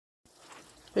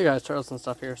Hey guys, Charles and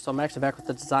stuff here. So I'm actually back with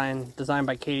the design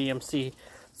by KDMC.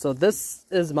 So this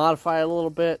is modified a little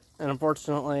bit, and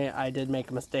unfortunately I did make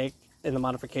a mistake in the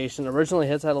modification. Originally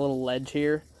his had a little ledge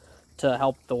here to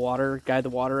help the water, guide the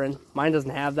water in. Mine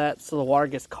doesn't have that, so the water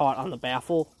gets caught on the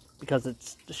baffle because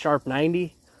it's sharp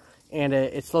 90, and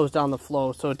it slows down the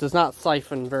flow, so it does not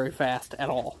siphon very fast at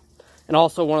all. And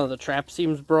also one of the trap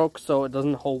seams broke, so it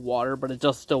doesn't hold water, but it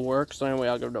just still works. So anyway,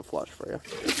 I'll give it a flush for you.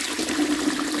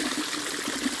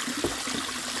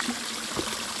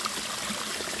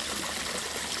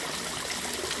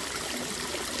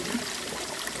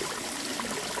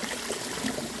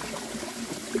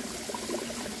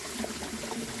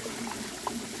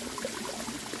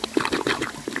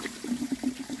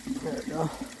 There we go.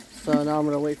 So now I'm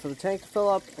going to wait for the tank to fill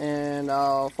up, and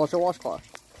I'll flush a washcloth.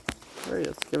 There he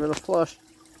is. Give it a flush.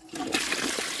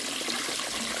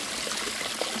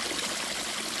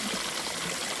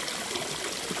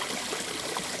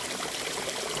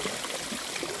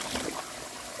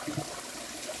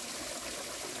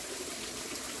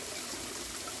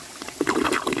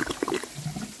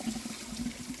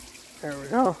 There we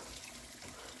go.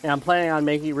 Yeah, I'm planning on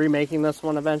remaking this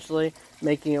one eventually,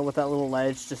 making it with that little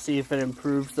ledge to see if it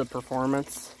improves the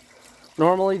performance.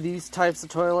 Normally these types of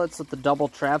toilets with the double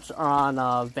traps are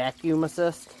on vacuum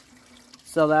assist,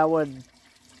 so that would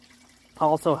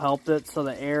also help it so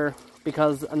the air,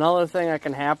 because another thing that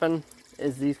can happen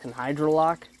is these can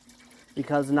hydrolock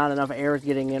because not enough air is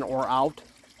getting in or out,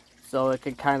 so it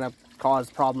could kind of cause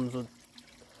problems with,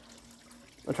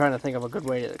 I'm trying to think of a good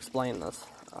way to explain this.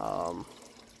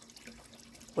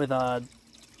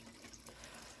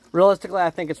 Realistically,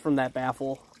 I think it's from that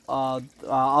baffle.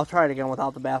 I'll try it again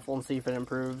without the baffle and see if it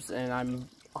improves, and I'm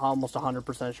almost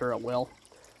 100% sure it will.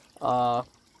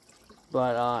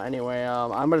 Anyway,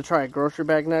 I'm going to try a grocery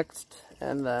bag next,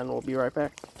 and then we'll be right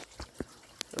back.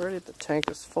 Alrighty, the tank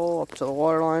is full up to the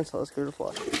water line, so let's give it a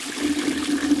flush.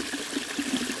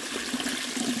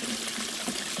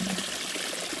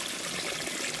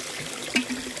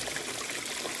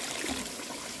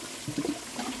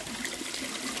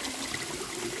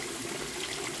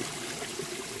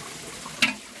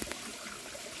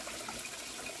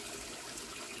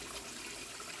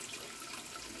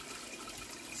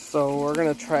 So we're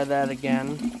going to try that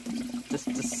again, just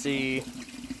to see, you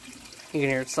can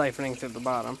hear it siphoning through the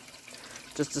bottom,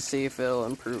 just to see if it'll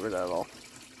improve it at all.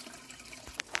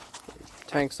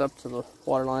 Tank's up to the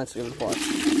water line, so give it a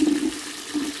flush.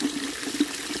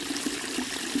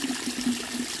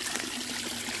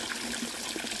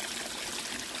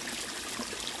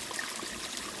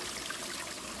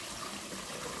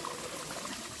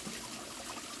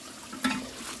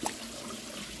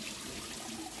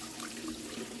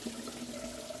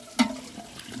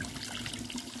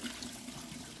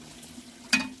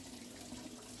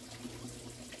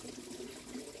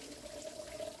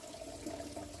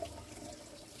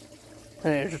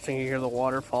 And interesting, you hear the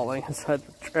water falling inside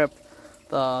the trip,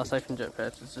 the siphon jet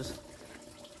patch. It's just.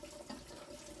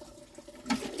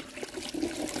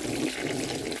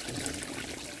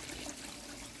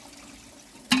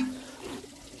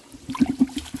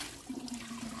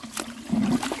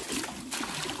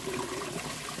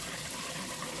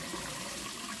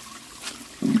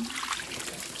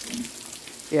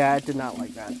 Yeah, I did not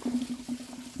like that.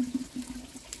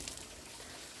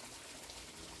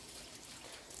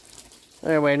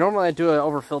 Anyway, normally I do an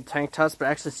overfilled tank test, but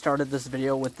I actually started this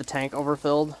video with the tank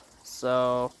overfilled.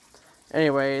 So,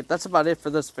 anyway, that's about it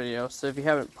for this video. So if you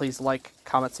haven't, please like,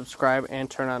 comment, subscribe, and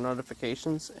turn on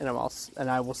notifications. And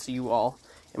I will see you all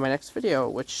in my next video,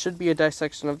 which should be a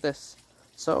dissection of this.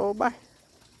 So, bye.